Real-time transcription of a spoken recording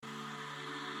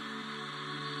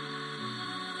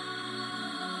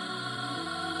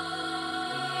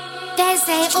They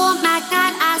say, oh my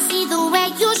God, I see the way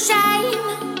you shine.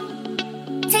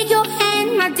 Take your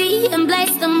hand, my dear, and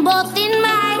place them both in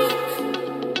mine.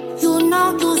 You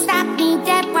know you stopped me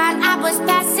dead while I was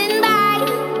passing by.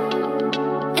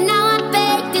 And now I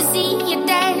beg to see you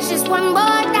dance just one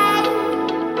more time.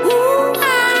 Ooh,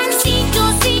 I see you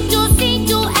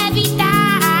every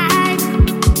time.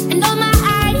 And oh my,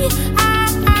 I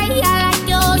like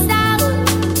your style.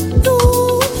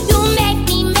 You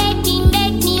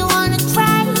make me wanna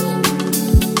cry.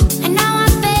 And now I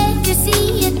beg to see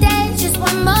you dance just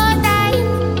one more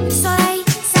time. So they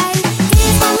say,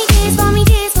 dance for me, dance for me,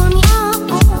 dance for me, oh,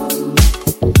 oh.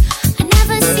 I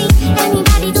never see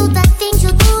anybody do the things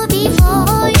you do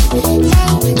before.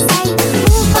 They say,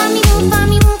 move for me, move for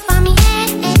me, move for me, yeah,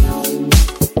 yeah.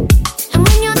 And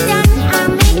when you're done, I'll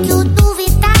make you do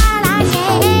it all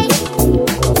again.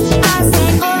 I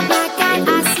said, oh my God,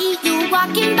 I see you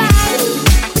walking by.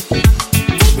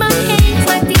 Take my hands,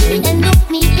 my dear, and look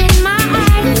me in my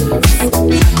eyes.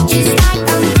 Just like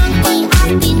a monkey,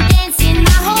 I've been dancing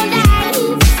my whole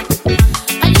life.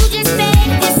 But you just beg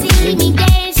to see me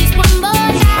dance just one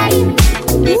more time.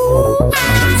 Ooh, I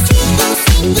see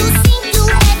you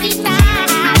every time.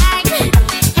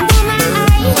 And oh my,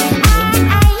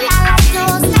 I like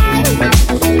your style.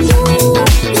 You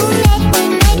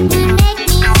make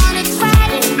me wanna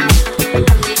cry.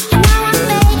 And now I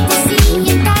beg to see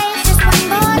you dance just one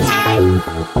more time.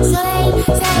 So they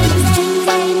say,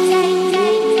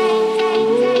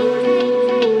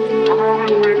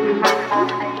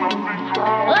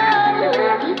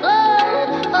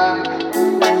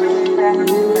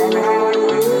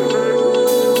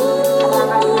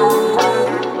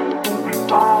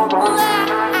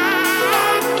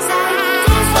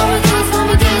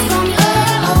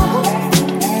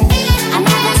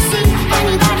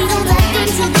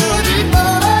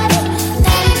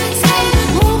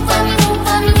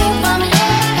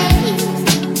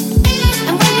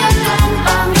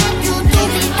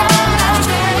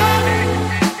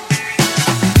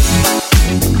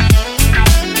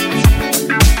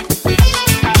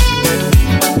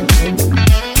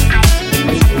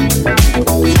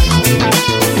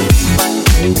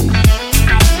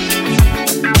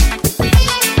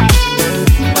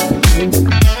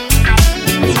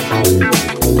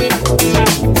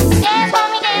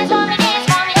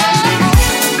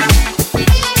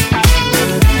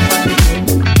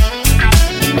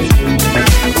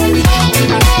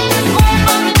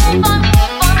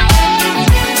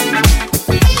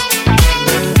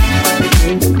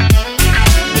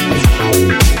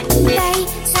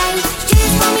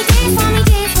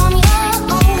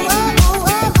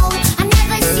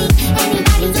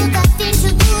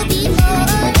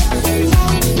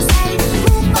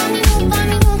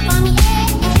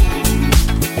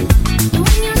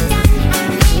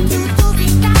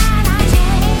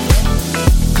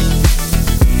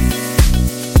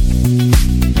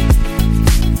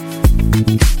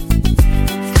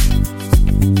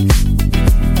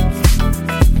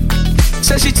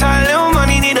 Said she tired, little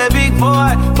money, need a big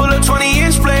boy. Pull up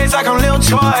 20-inch blades like I'm Lil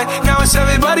Troy. Now it's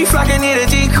everybody flocking, need a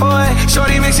decoy.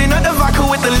 Shorty mixing up the vodka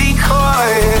with the liquor.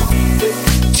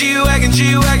 G-Wagon,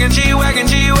 G-Wagon, G-Wagon,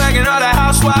 G-Wagon. All the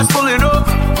housewives pulling up.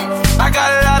 I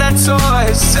got a lot of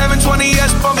toys.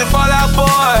 720S pumping Fall Out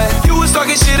Boy. You was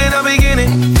talking shit in the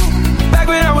beginning. Back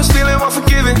when I was feeling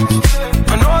unforgiving.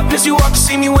 I know I pissed you off to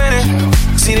see me winning.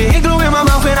 See the hit glue in my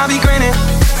mouth and I be grinning.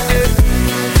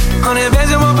 100 bands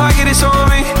in my pocket, it's on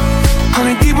me.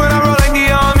 100 deep when I roll like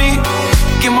the army.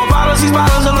 Get more bottles, these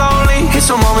bottles are lonely. It's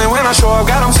a moment when I show up,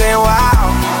 God, I'm saying wow.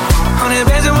 100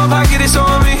 bands in my pocket, it's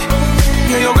on me.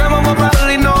 Yeah, your grandma will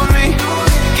probably know me.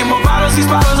 Get more bottles, these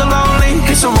bottles are lonely.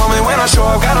 It's a moment when I show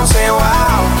up, God, I'm saying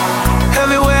wow.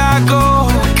 Everywhere I go,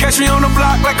 catch me on the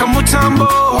block like a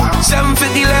Mutombo.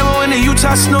 750 Lambo in the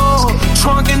Utah snow.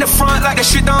 Trunk in the front like a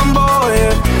shit Dumbo,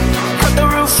 yeah. Cut the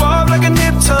roof off like a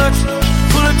nip tuck.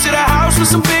 Pull up to the house with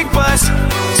some big butts.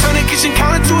 Turn the kitchen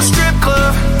counter to a strip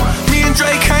club. Me and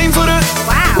Drake came for the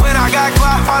wow. When I got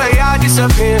quiet, all of y'all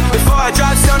disappeared. Before I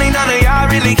dropped Sony, none of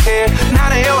y'all really care. Now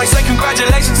they always say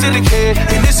congratulations to the kid.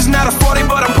 And this is not a 40,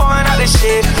 but I'm pouring out this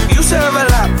shit. Used to have a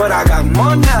lot, but I got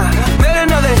more now. Made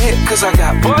another hit, cause I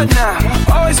got bored now.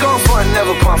 Always going for it,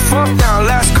 never pump fuck down.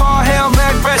 Last call, Hail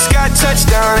Mary, Prescott,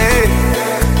 touchdown, yeah.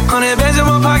 100 bands in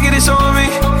my pocket, it's on me.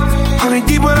 100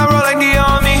 deep when I roll like the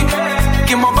army.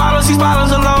 Get more bottles, these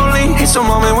bottles are lonely. It's a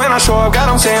moment when I show up, God,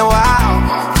 I'm saying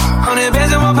wow. 100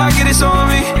 bands in my pocket, it's on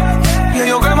me. Yeah,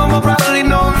 your grandma will probably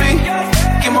know me.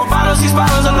 Get more bottles, these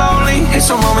bottles are lonely. It's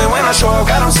a moment when I show up,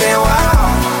 God, I'm saying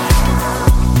wow.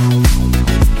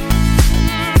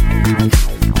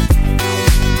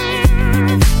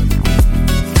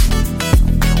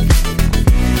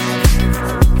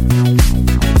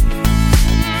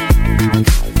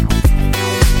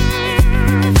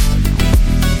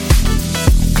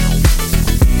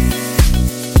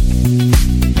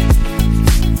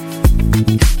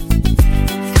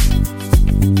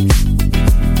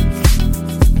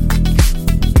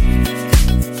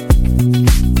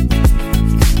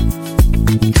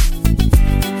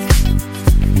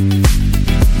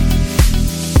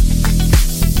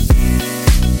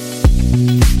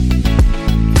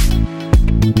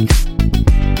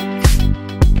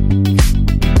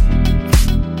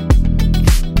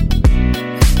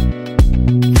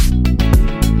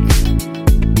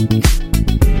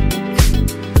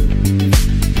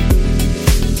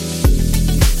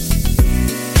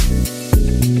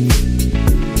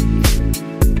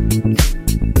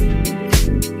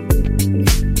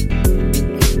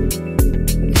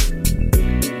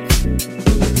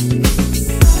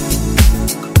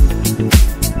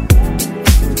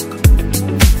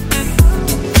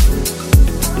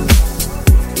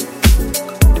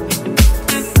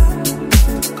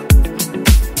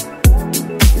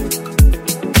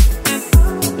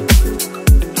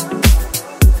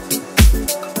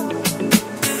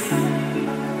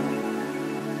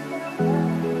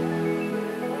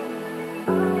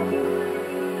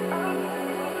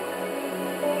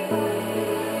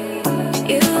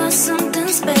 something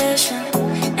special,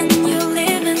 and you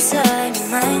live inside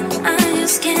my mind. I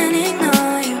just can't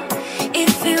ignore you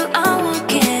if you are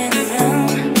walking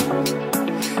around.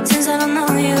 Since I don't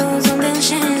know you, something's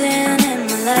changing in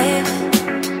my life.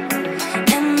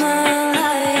 In my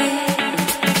life.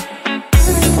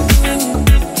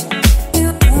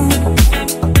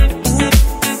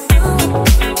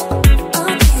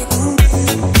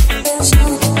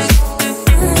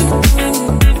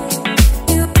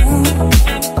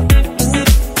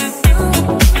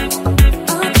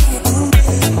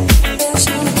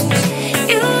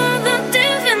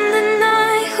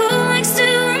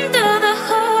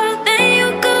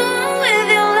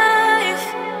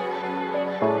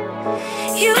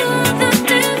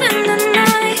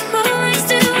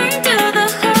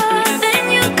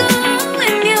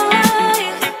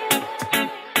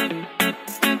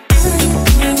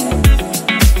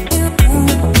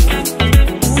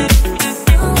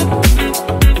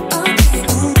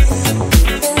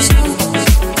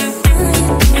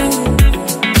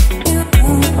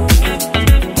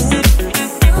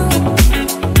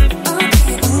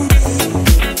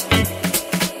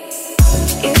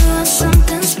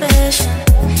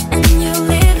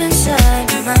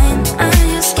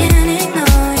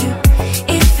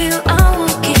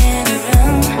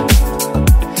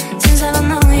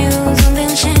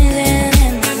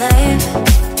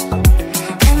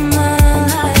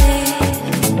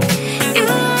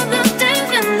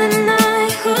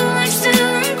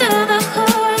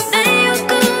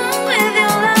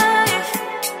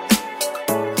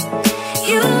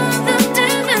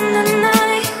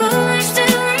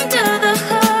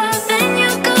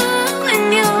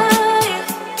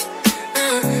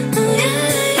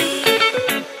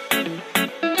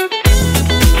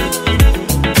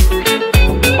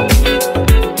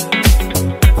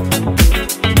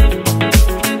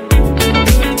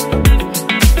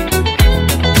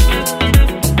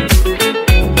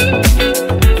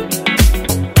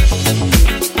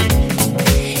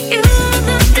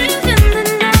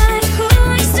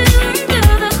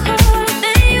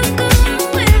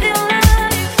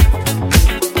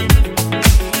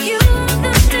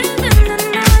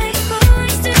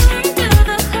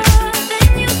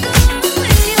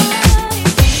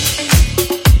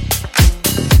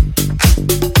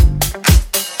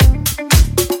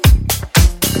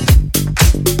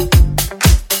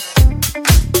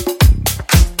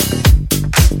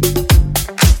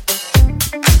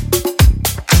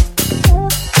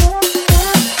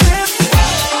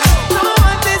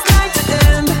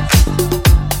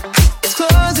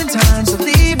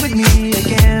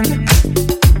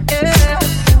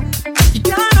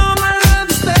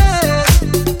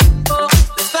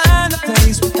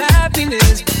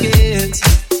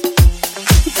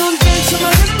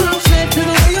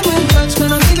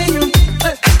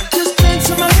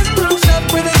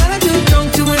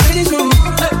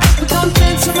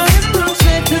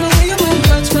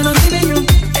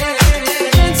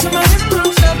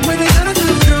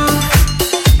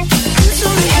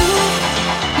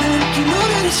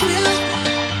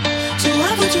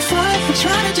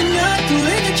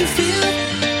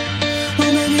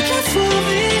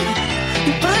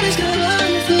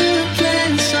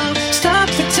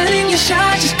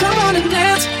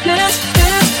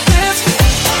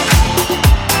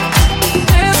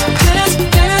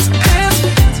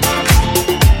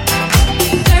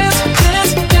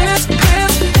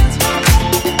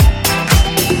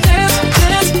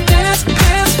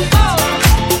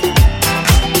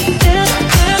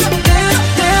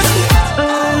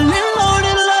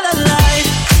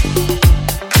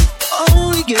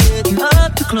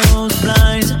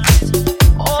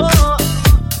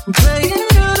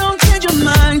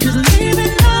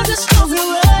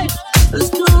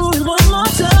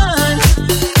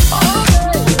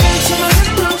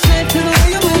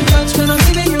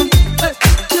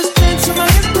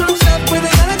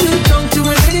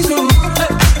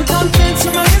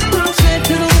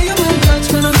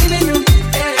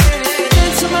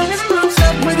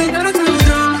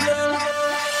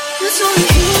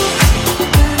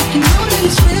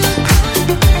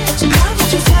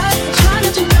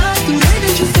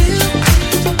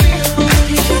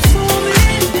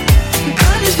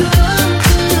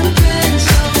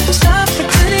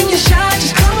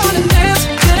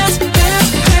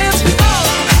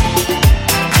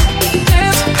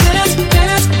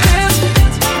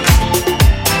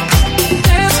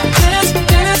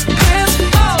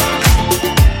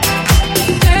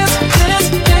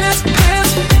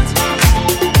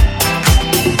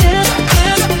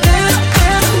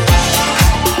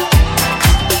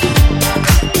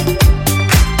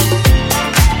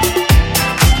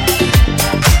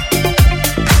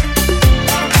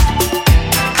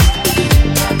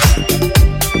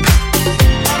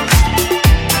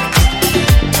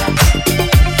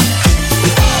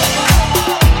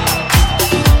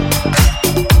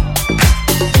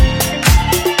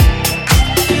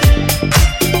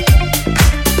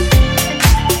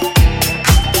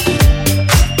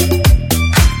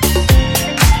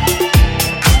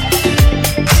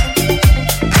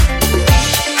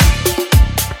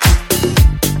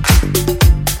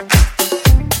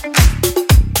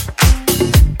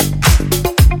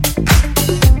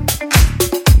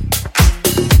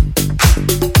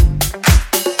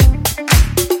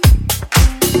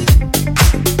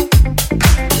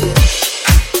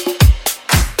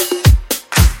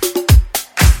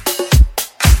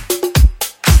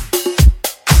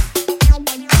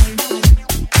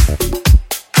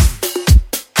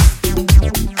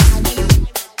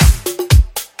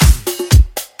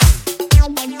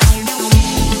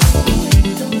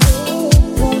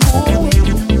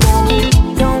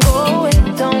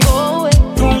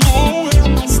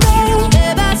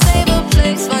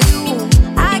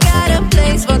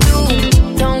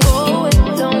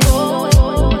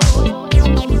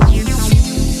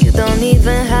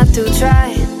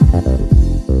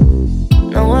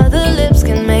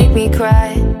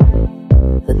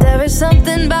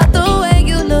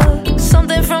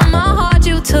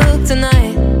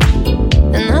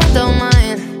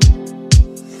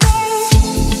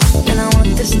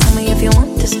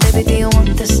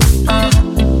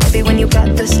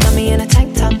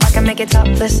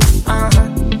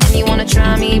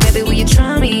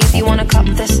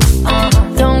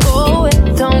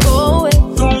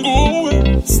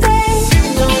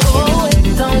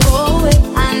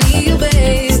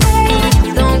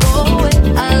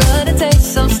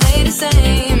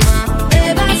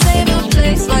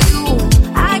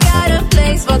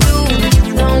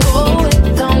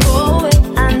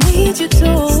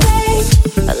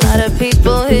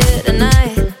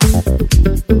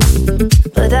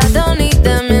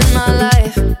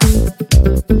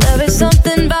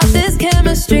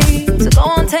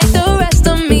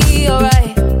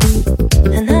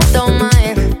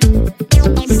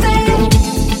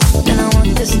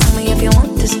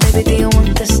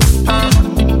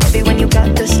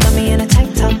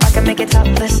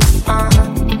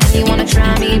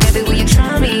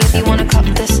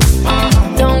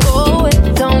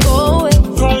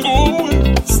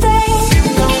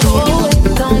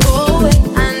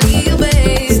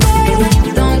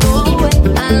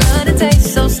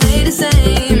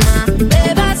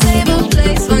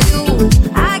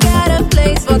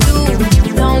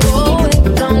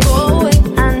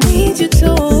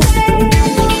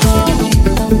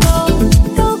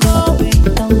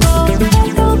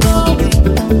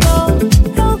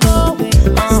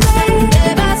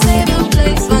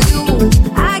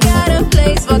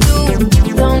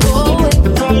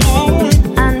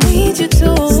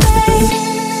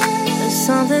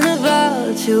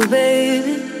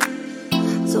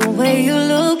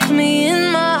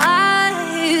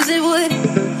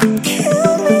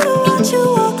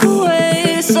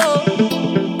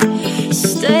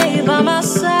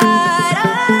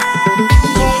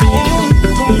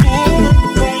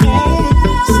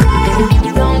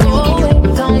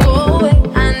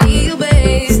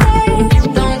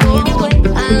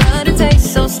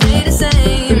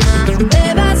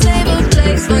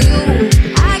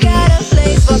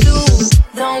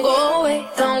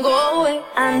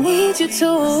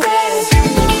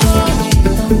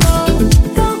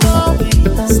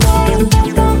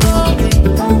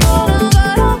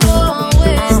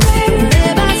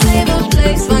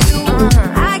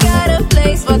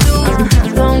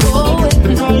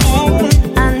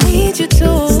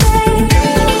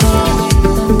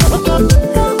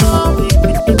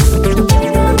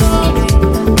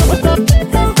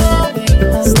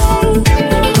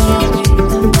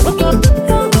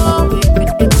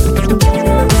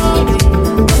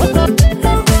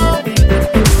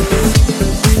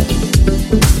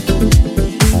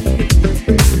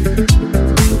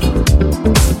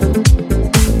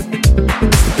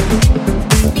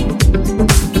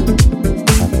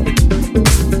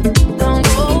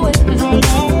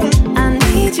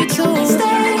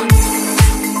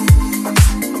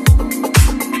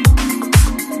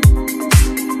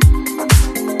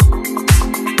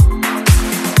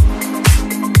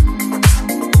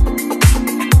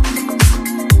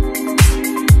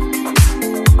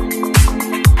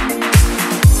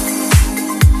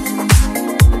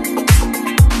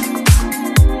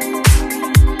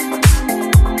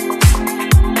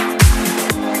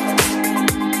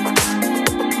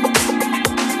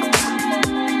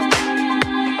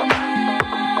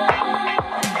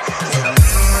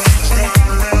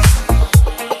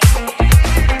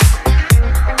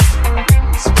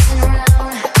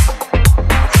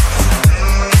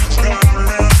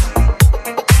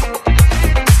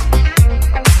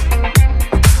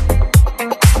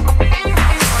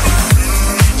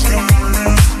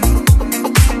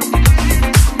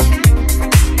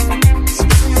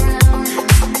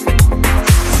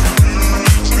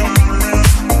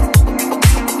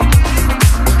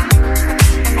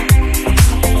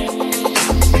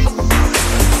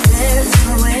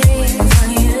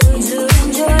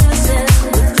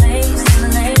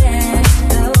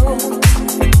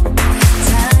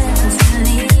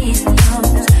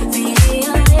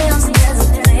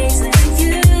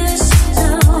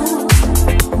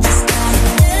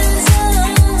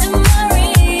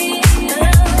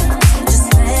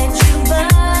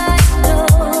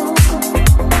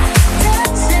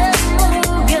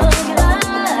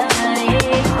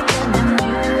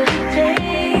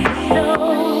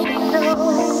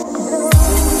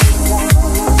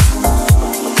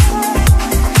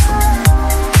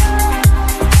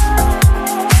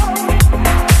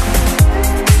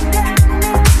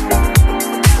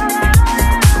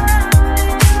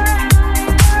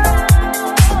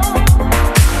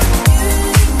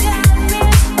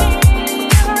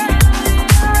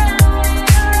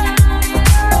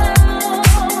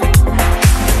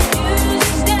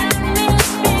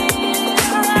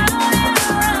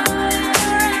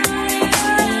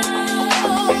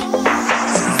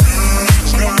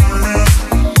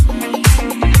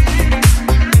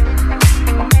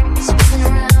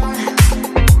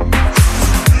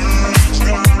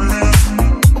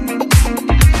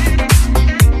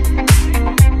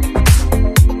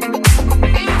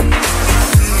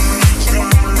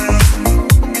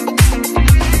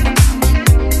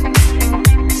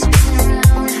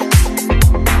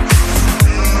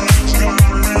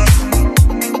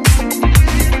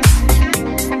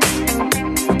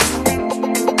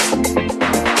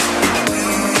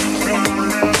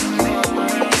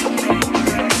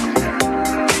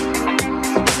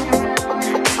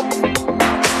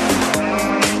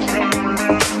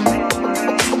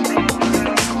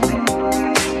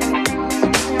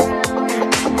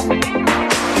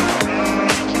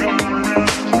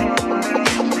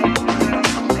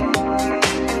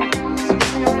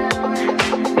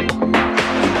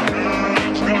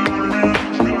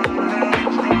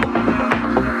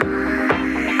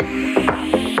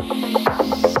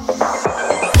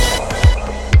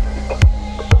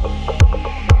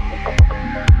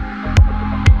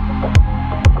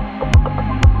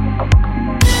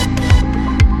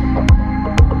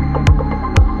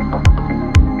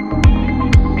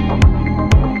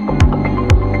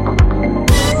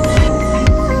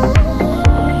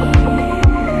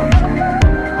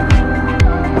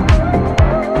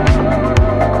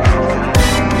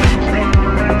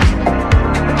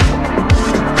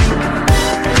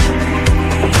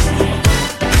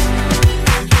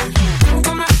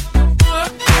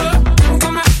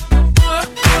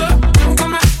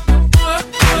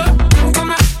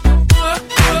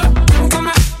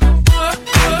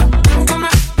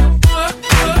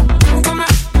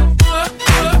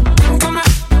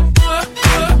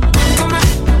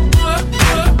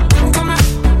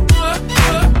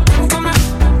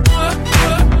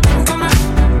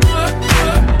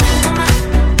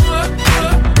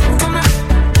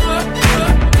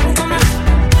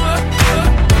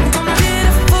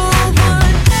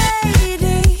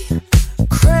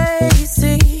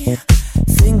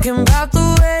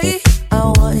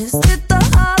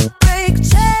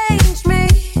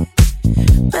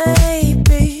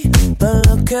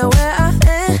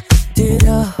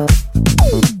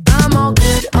 I'm all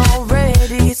good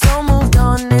already, so moved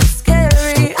on, it's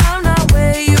scary. I'm not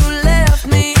where you left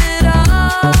me at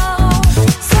all.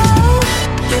 So,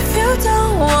 if you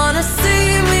don't wanna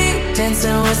see me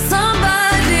dancing with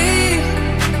somebody,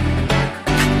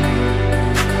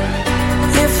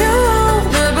 if you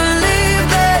wanna believe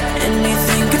that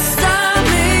anything could stop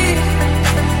me,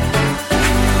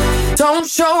 don't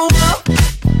show up,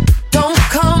 don't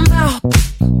come out,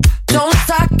 don't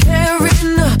start caring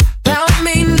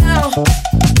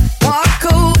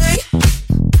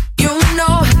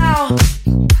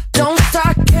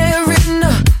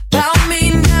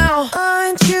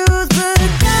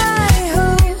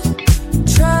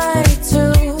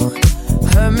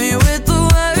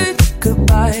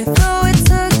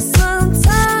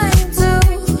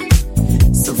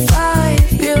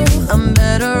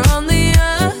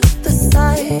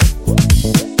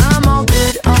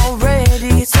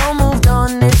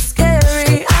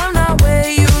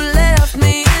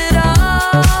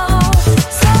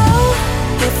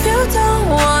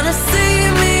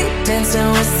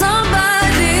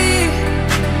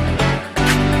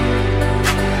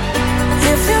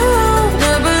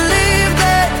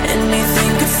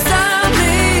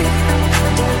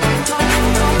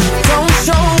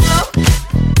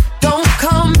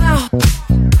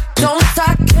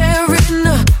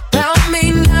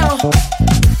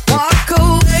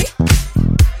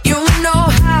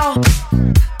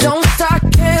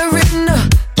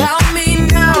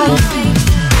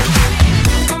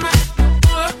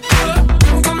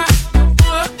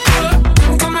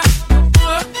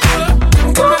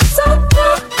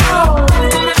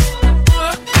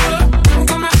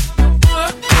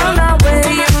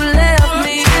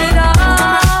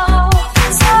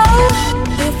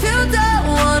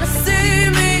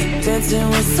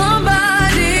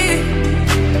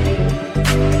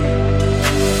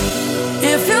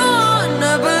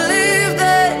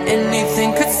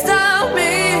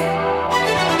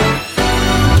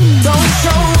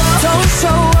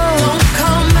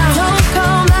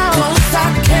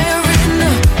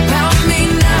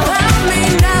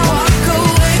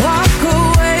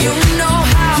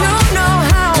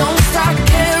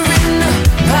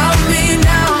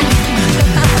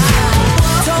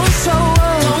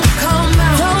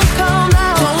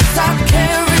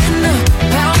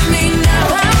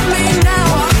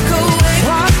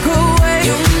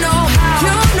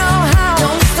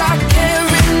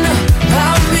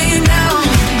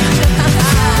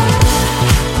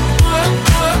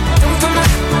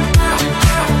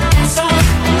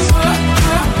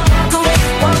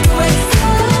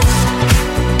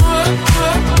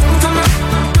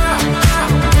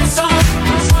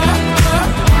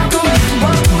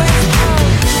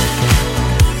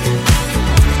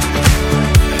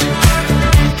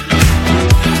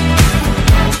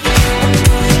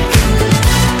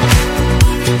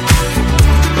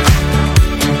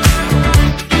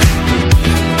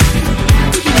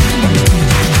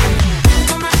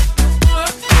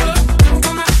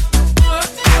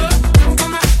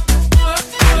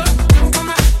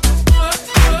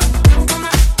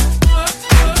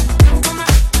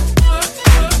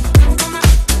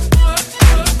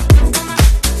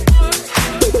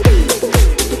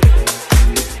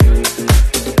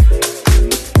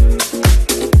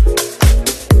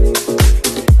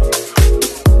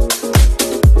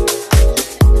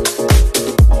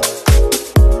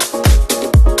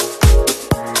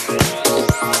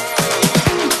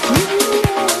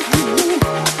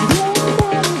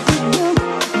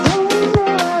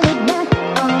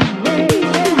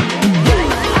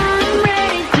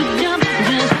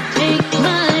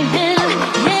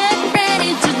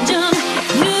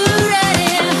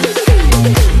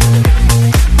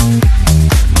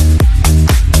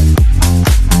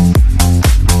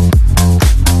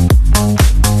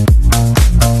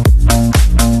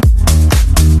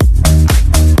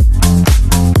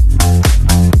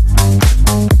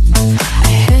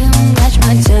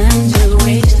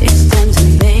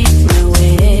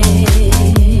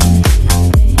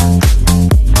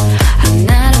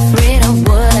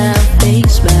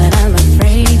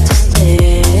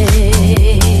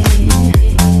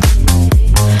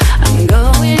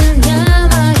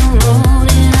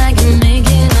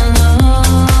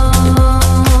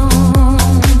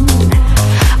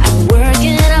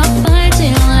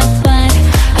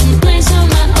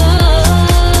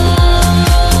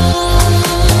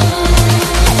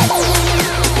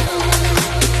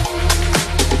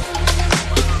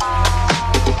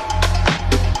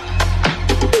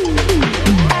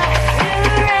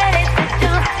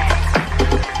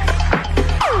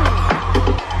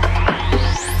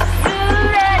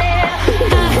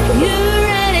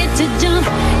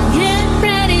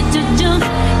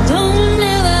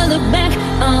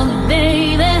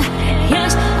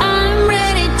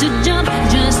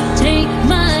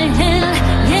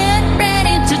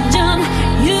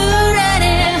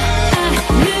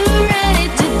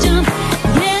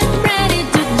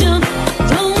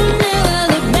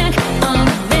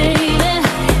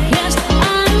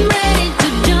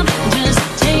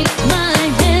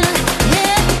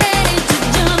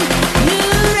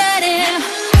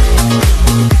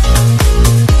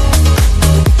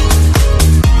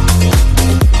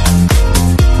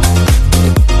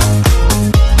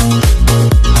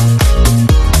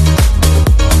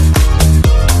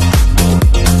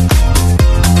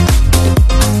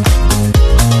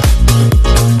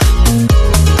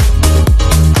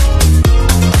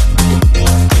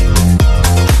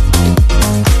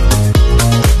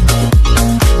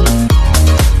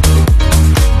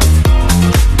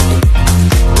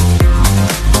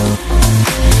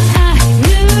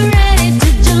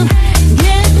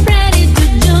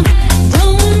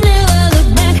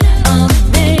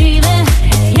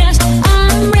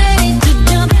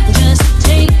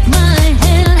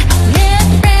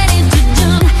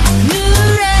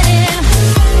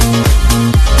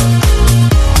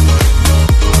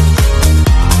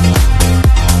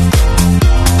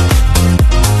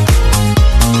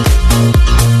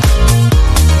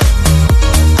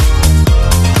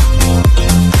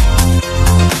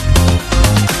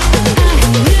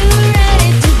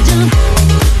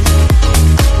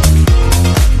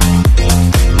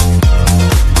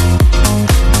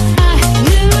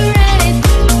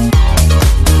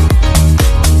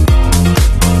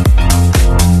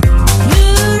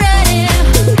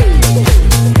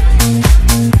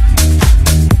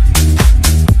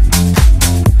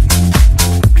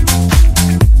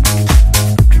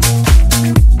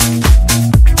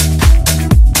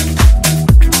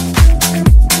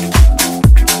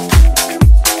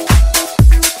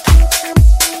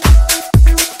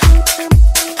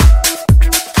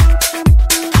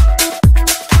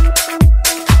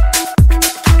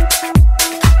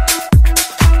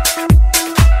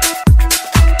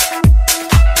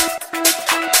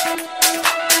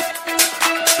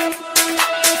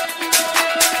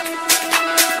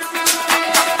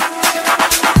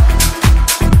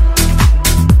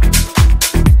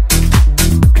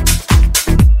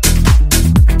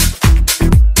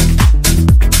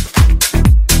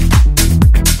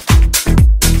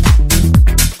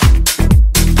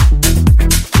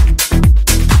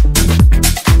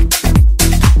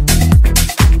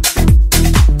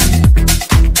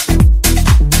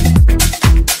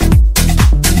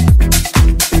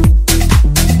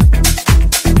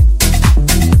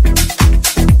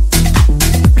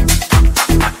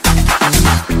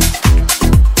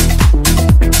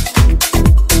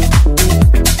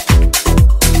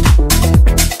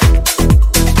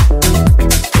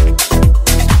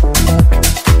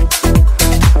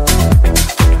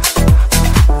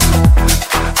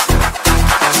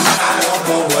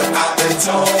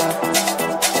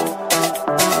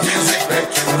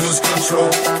make you lose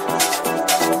control.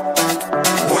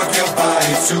 Work your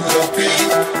body to the beat.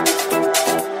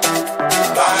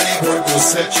 Body work will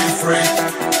set you free.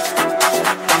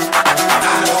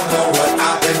 I don't know what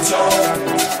I've been told.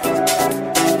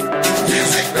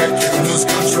 Music make you lose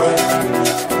control.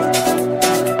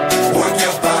 Work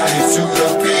your body to the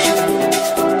beat.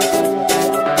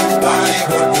 Body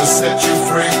work will set you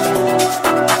free.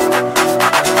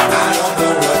 I don't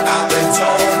know what I've been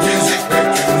told. Music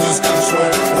make you lose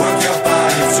control. Work your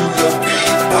body to the beat.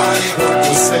 Body work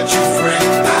will set you free.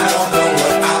 I don't know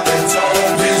what I've been told.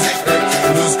 Music make you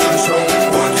lose control.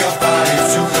 Work your body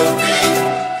to the beat.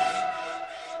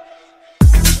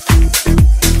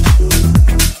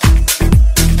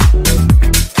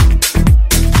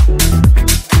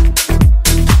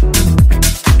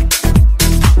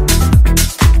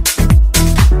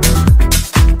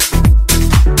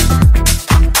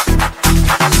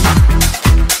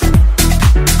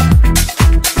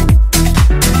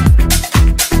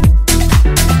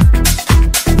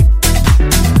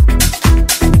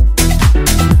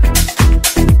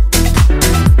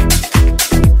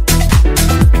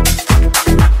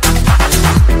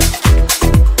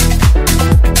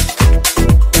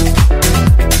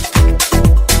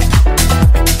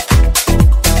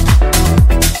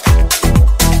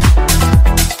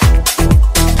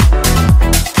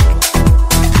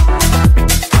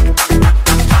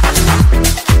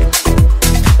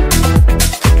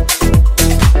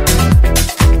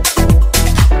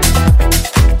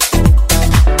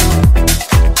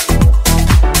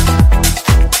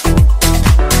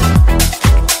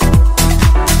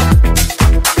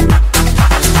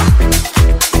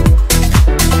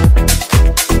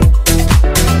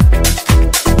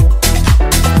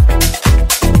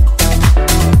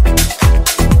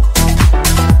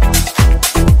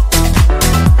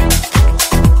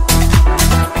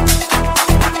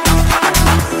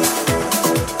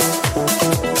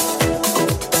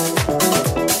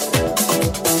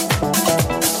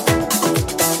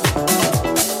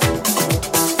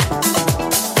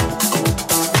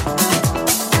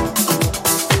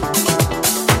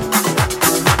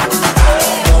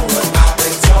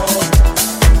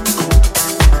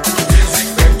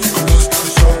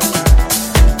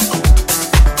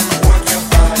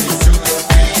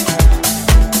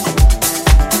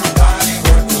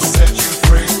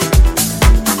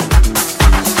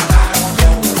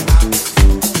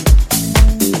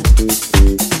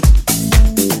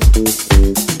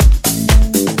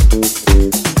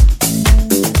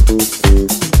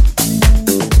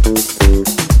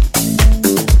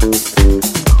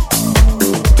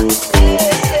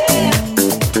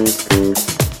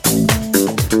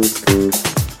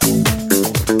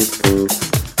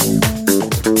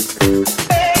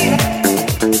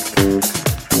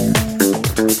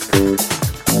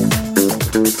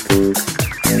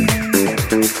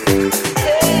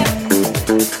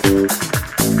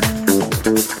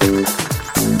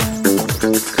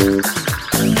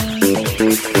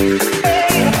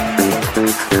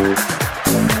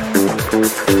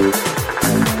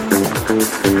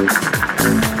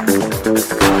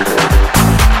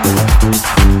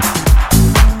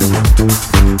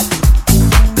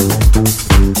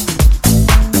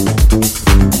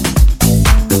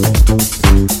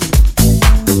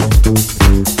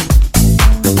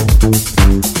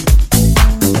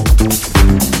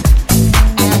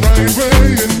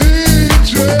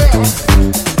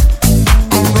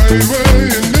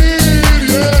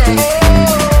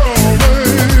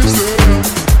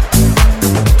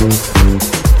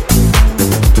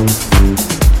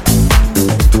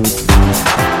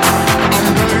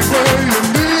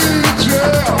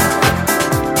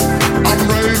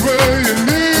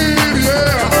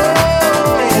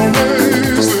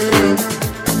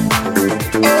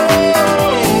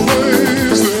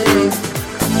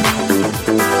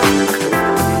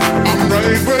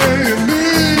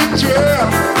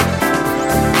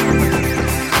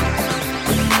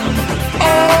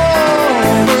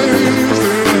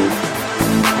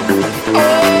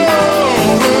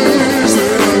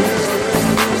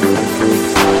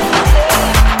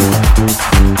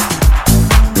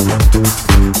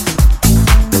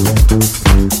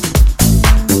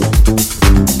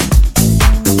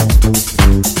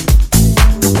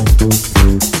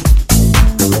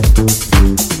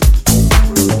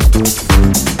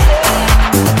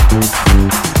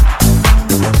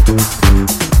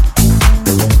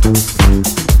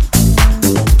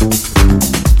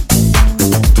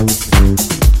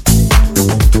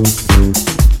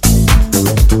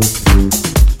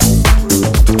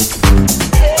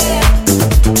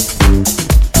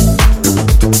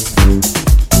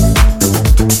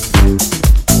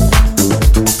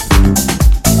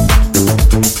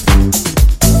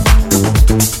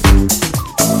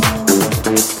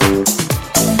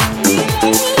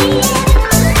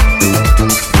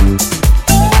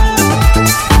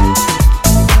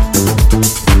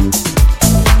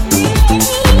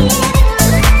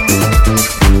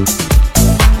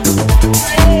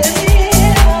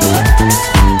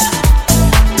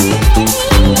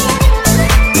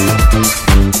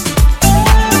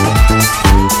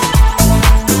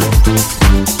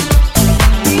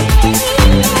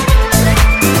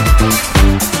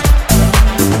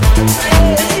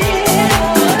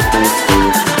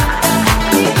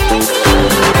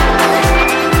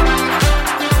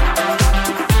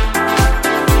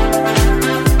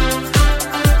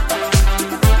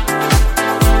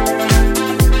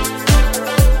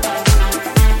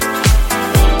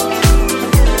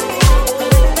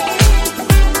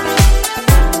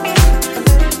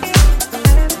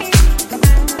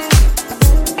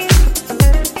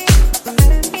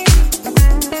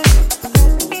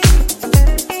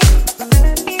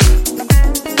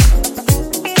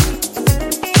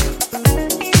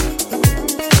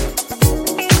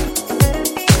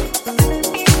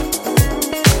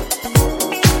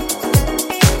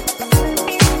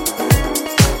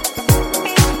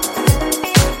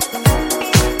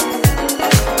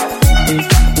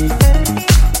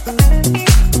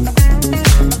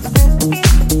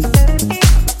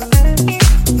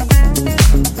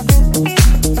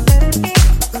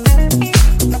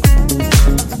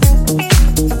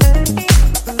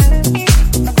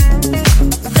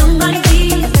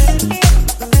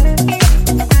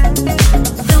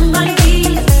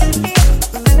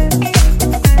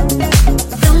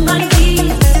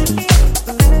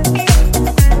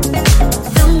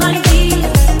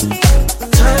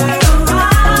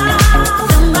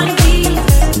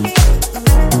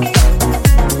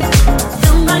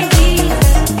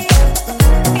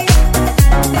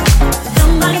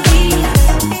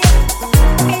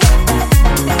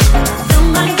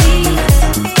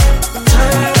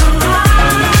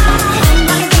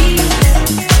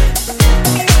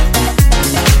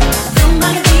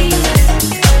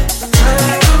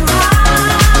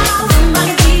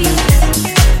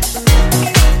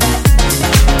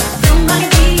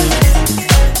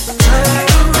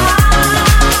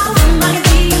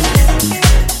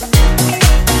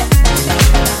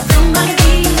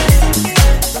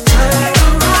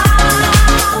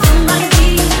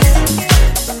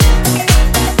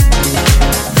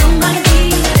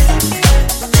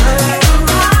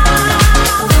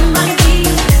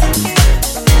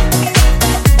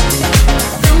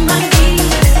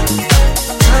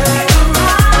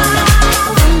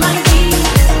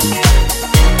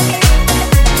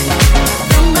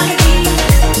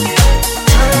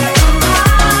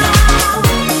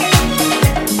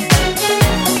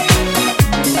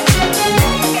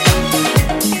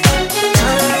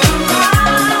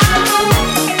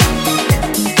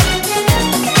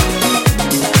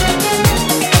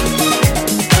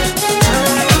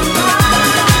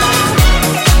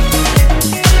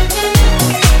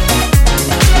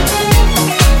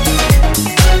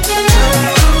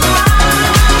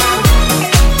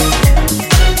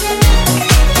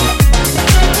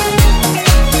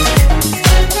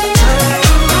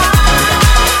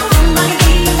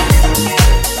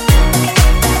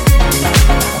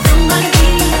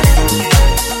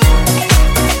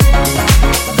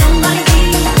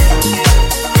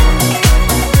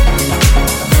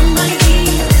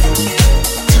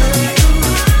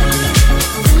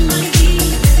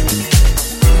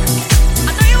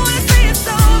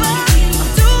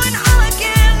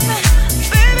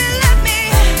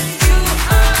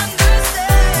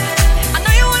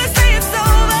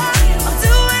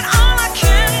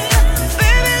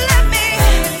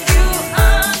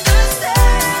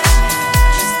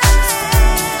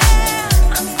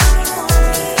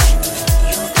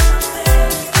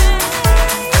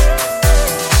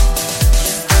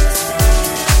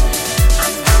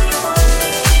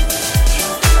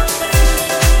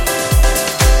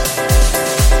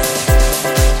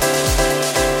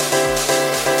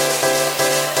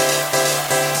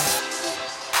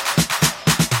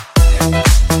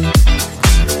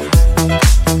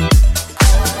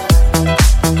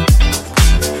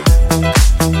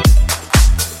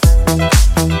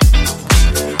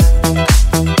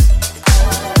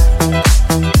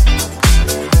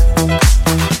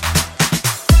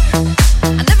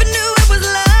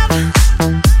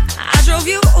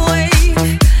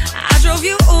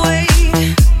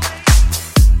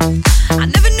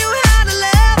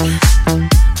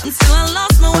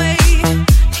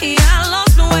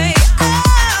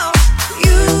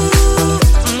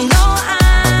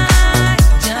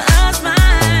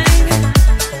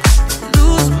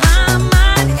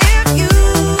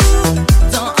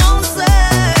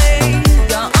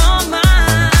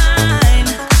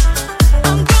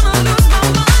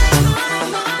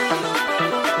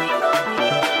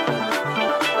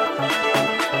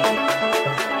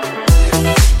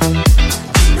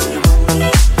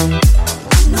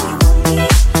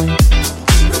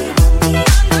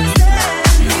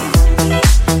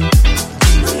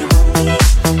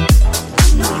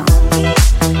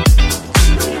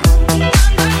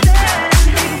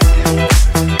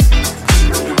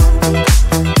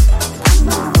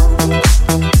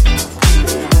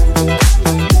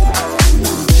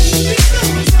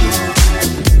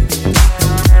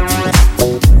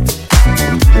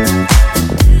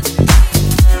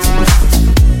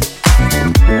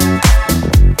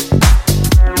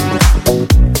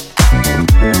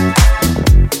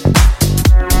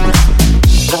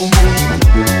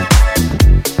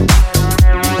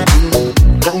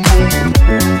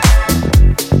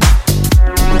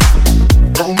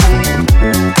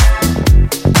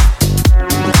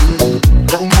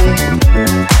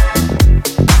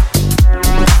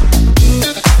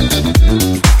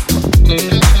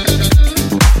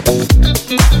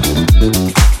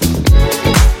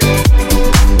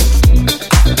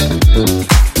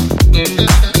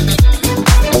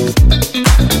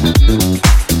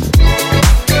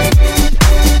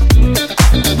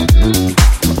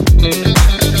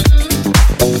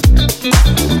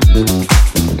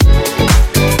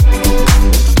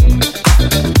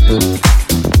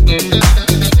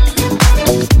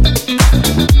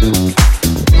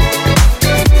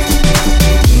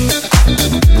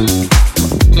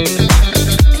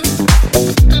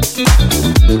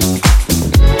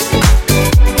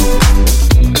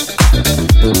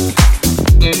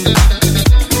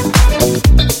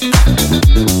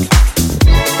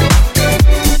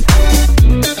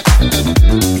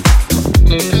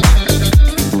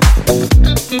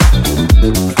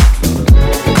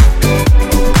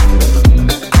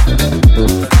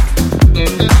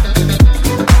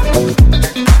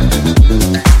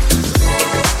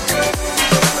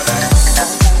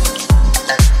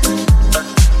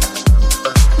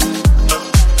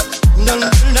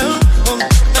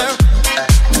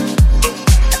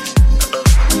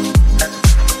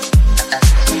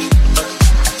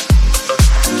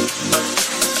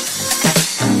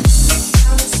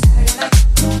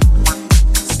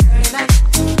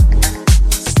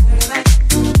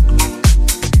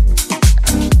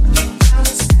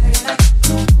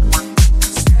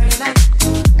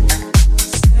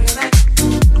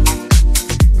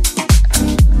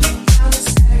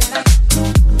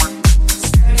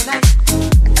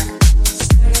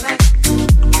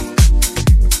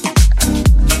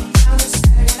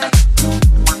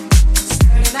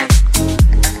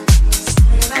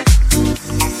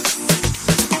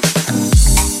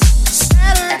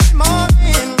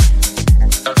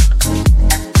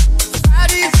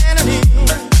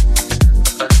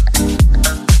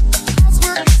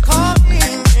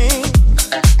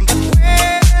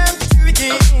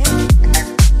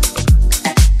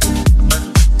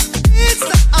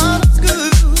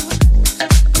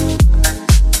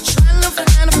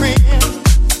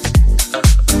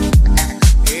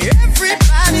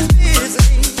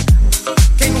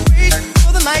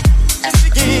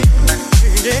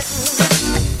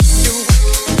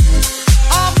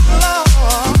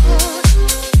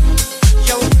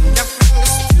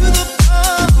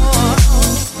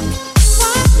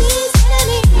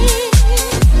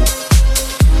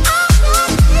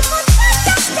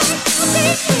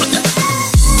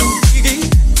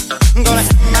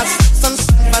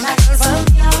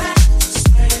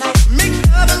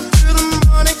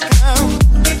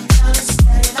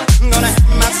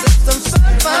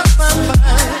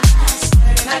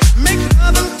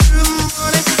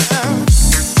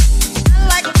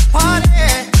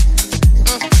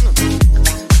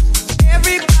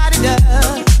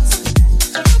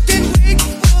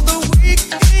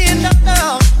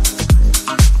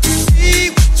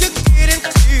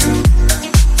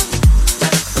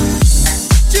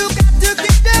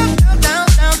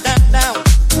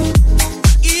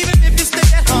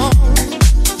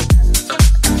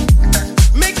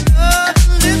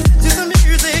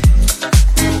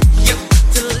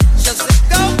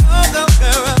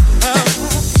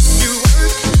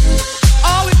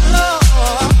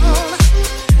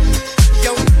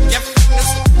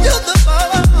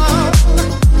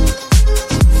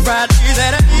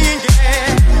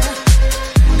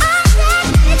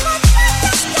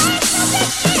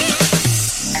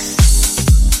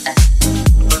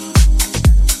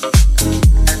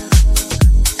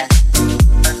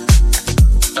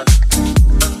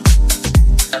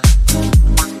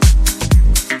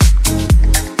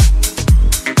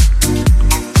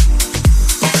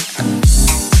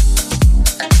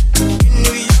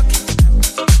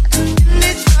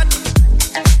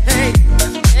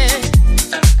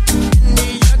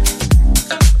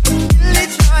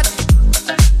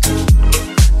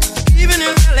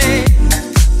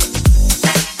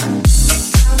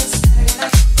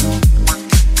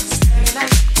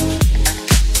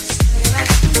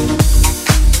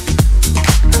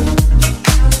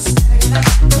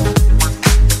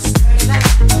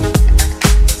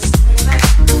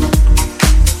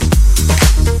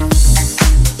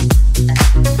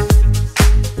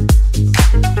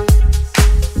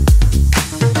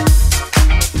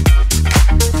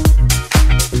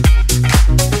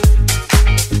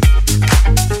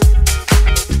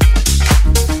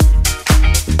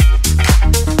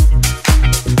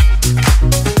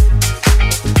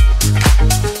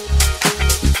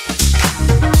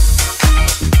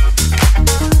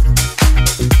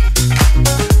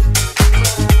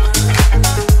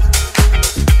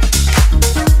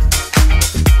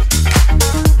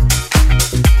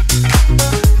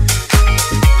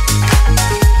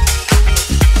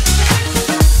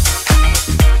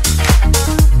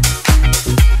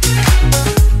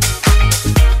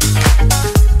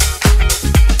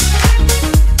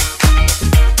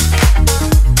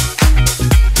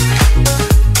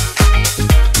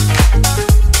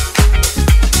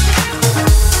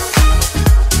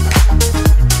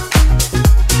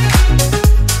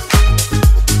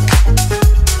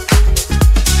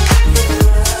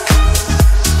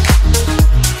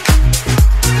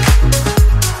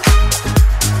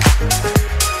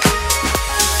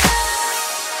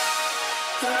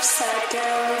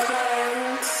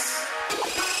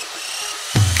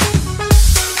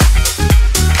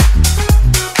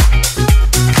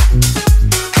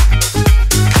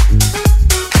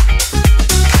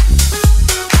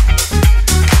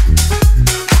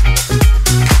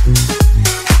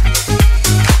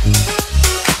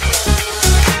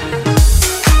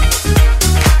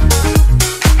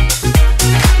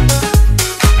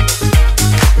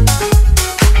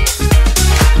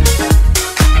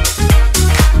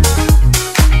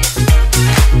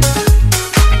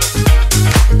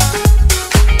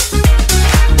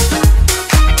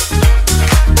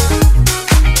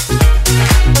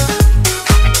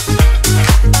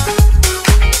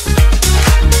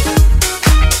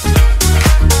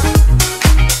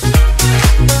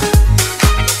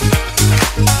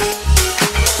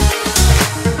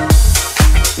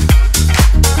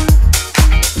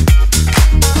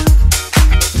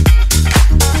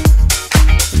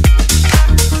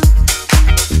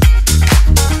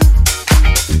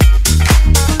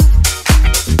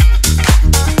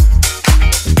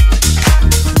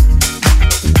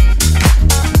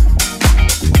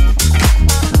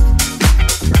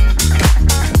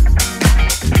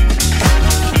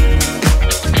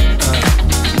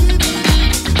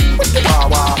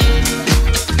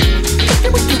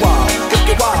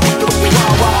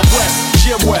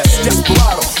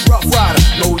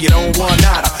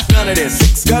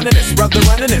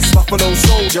 Buffalo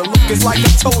soldier. Look, it's like I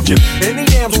told you. Any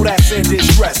damsel that's in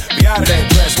distress, be out of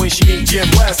that dress when she ain't Jim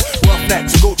West.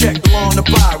 Roughnecks, go check the lawn to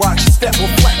buy. Watch your step,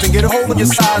 reflect, and get a hold of your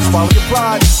size. Follow your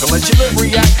pride, don't let your lip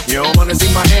react. You don't wanna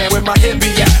see my hand where my hip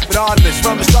be at. But Artemis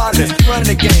from the start of this, running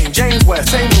the game. James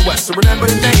West, Taylor West, so remember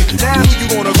the name. Now who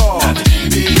you gonna call?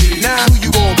 Now who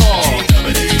you gonna call?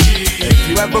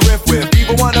 If you ever riff with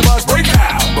either one of us, break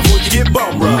out before you get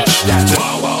bum rushed. That's the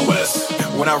Wild Wild West.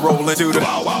 When I roll into the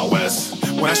Wild Wild West.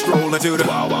 When I stroll into the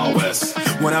Wild Wild West.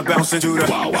 When I bounce into the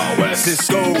Wild Wild West.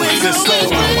 Cisco, Wild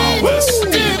Wild West.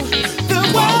 The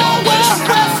Wild Wild West.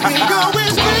 We go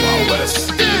with Wild Wild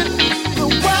West.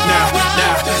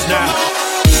 Now.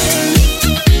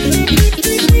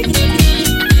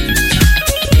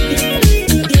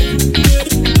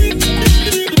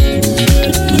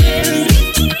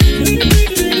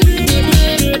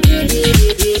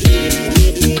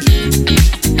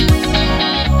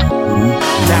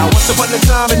 Upon the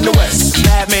time in the West,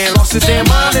 madman lost his damn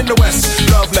mind in the West.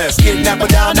 Loveless, kidnapper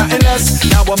down, nothing less.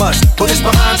 Now I must put this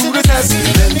behind to the test.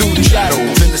 Then through the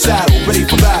shadows, in the saddle, ready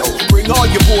for battle. Bring all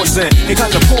your boys in, here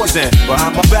comes the poison.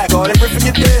 Behind my back, all that ripping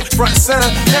you dead. Front and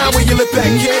center, now when you look back,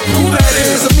 kid, who that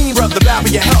is? A mean brother, bow for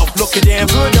your help. Looking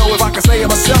damn good, though, if I can say it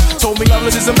myself. Told me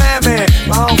Loveless is a madman.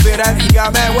 I don't fear that, he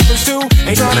got mad weapons too.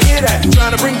 Ain't trying to hear that,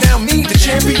 trying to bring down me, the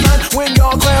champion. When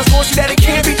y'all clowns gon' see that it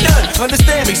can't be done.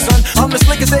 Understand me, son, I'm the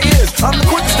slickest they is. I'm the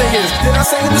quickest they is. Did I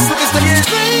say I'm the slickest they is?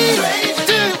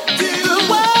 The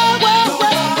Wild Wild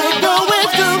West. We go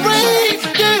with the rain.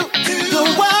 The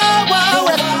Wild Wild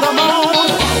West. Come on.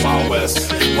 Wild Wild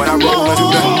West. When I roll into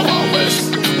the Wild Wild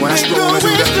West. When I stroll into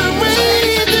the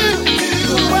rain.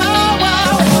 The Wild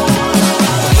Wild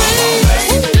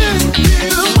West.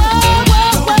 The Wild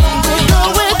Wild West. We go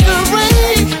with the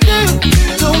rain.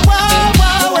 The Wild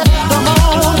Wild West. Come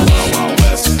on. Wild Wild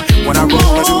West. When I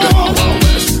roll into the Wild Wild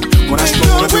West. When I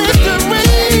stroll into the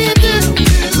rain,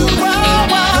 the Wild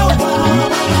Wild West.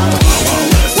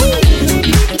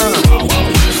 The Wild Wild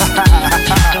West.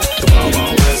 The Wild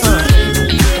Wild West.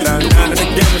 Down and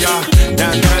again, y'all.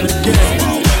 Down and again.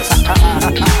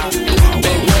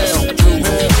 Big whale, true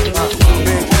hell.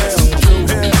 Big whale, true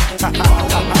hell.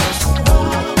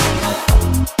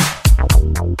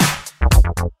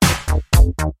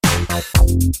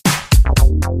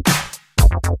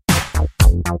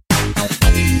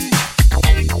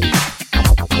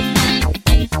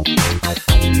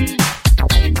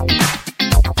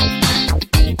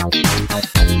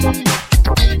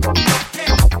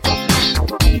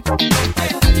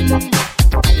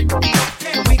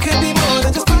 We could be more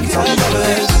than just part-time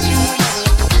lovers.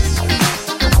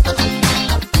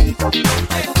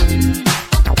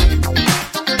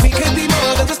 We could be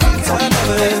more than just part-time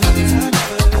lovers.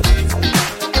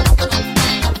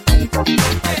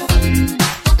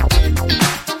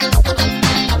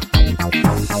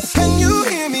 Can you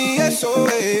hear me?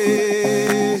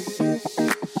 SOS.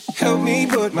 Help me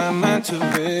put my mind to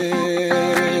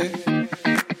rest.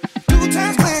 2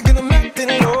 times clear, gonna make it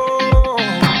low.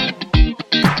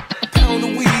 Pound of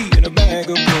weed in a bag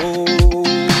of gold.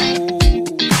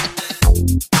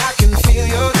 I can feel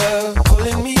your love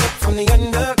pulling me up from the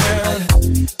underground.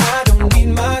 I don't need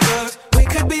my drugs. We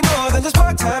could be more than just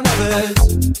part-time lovers.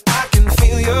 I can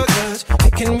feel your touch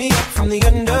picking me up from the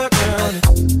underground.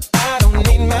 I don't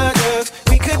need my drugs.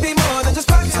 We could be more than just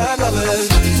part-time lovers.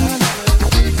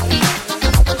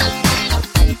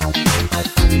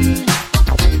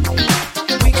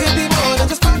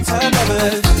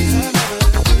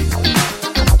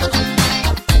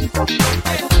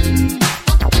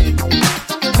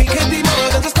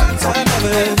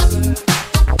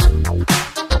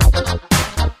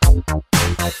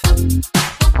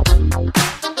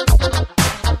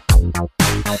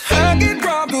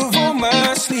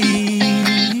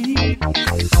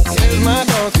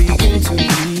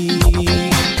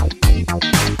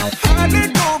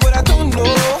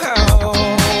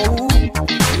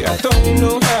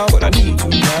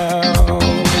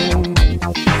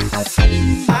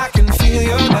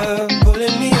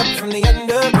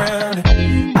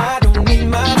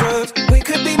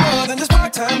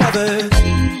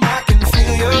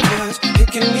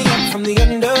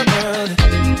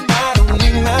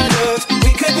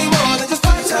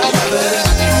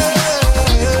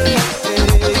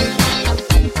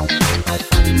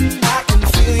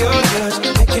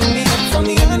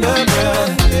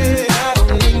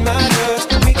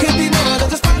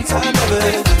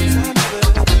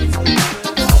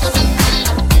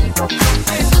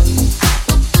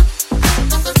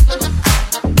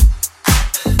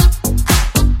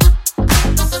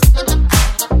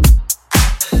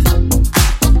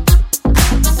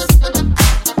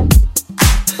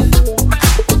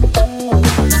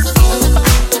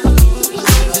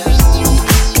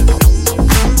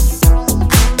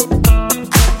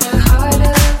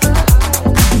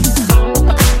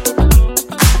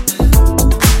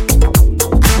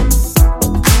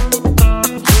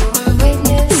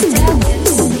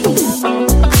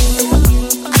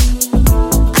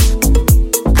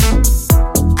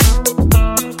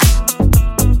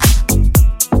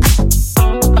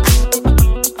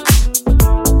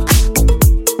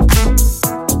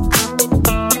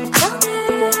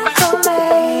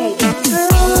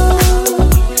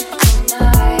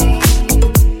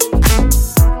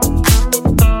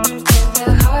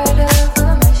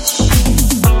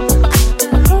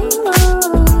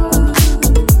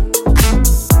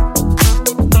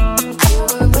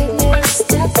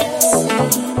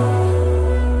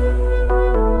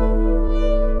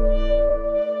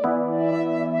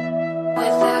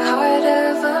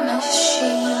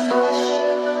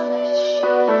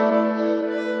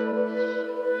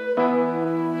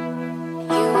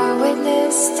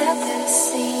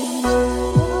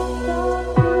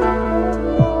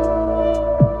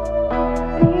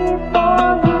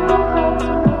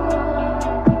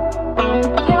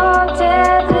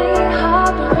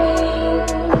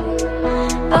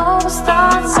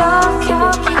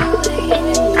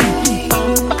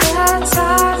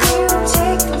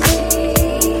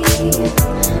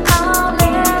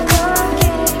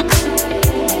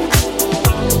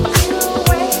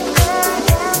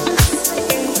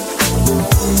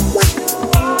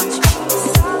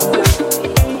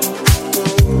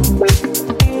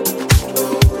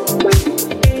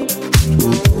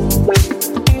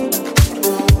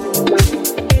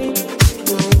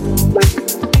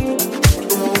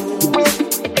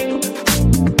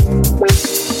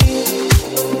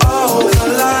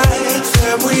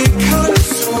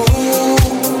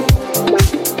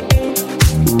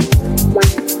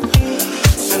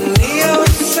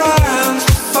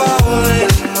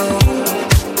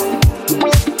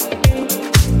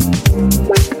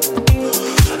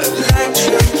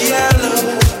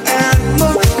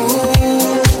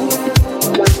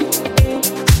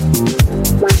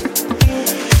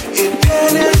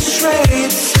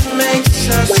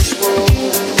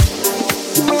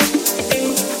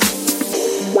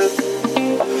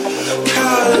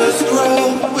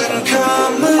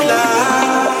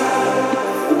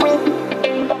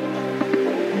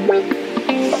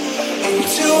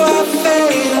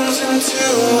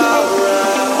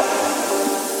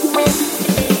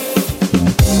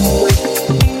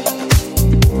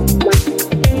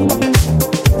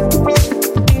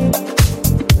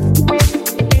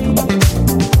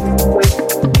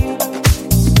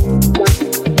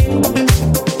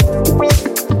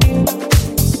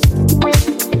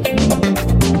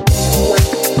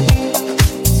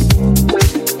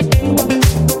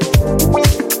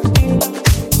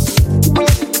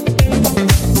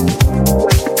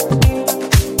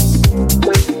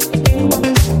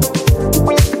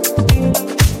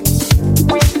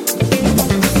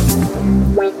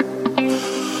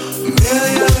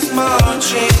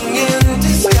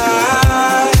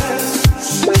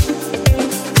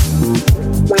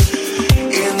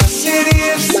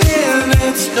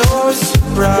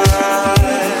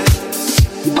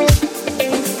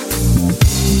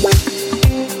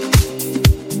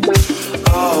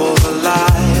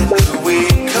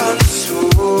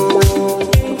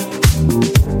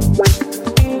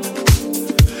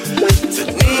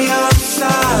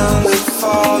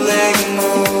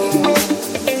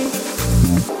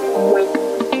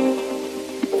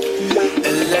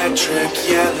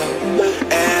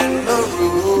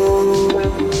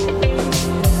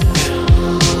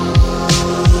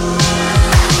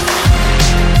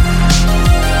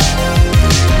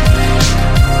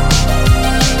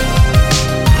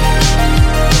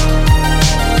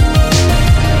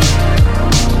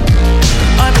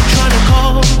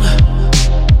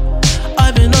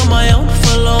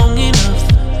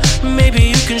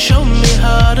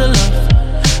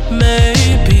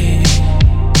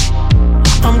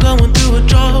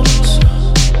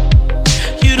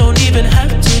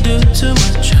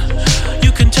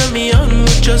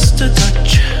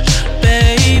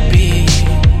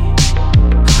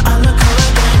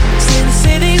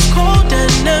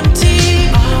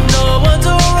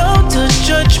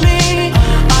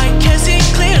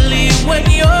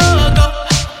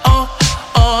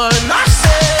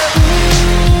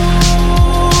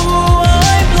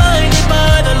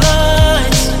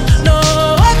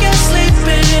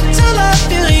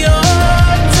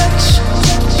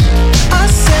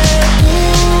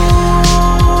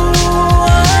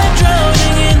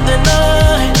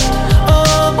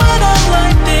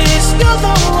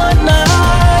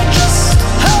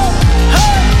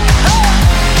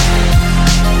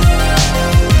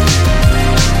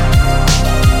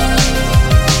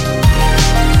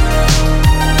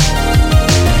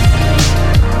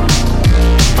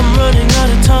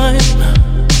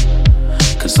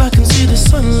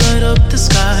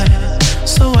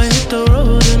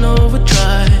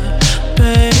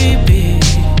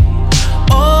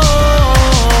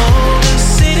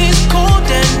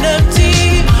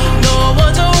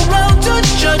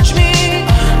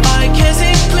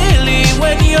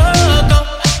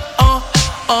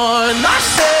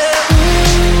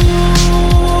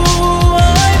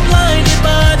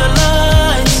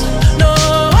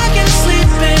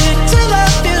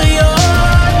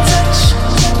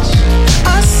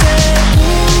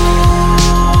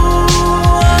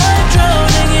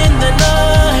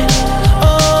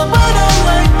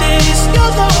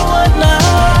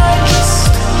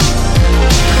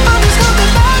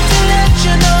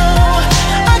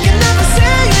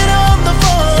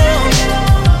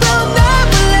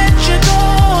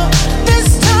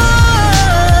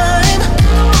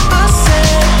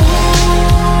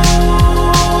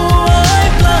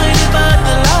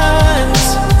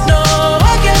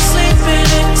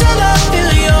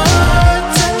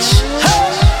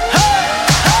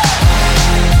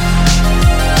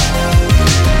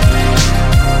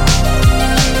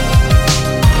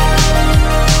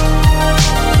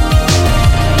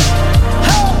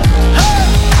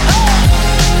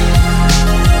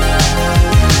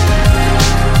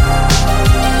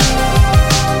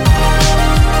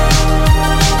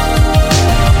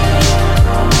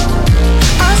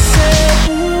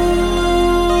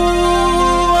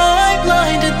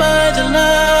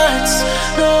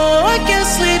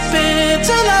 sleeping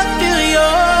till I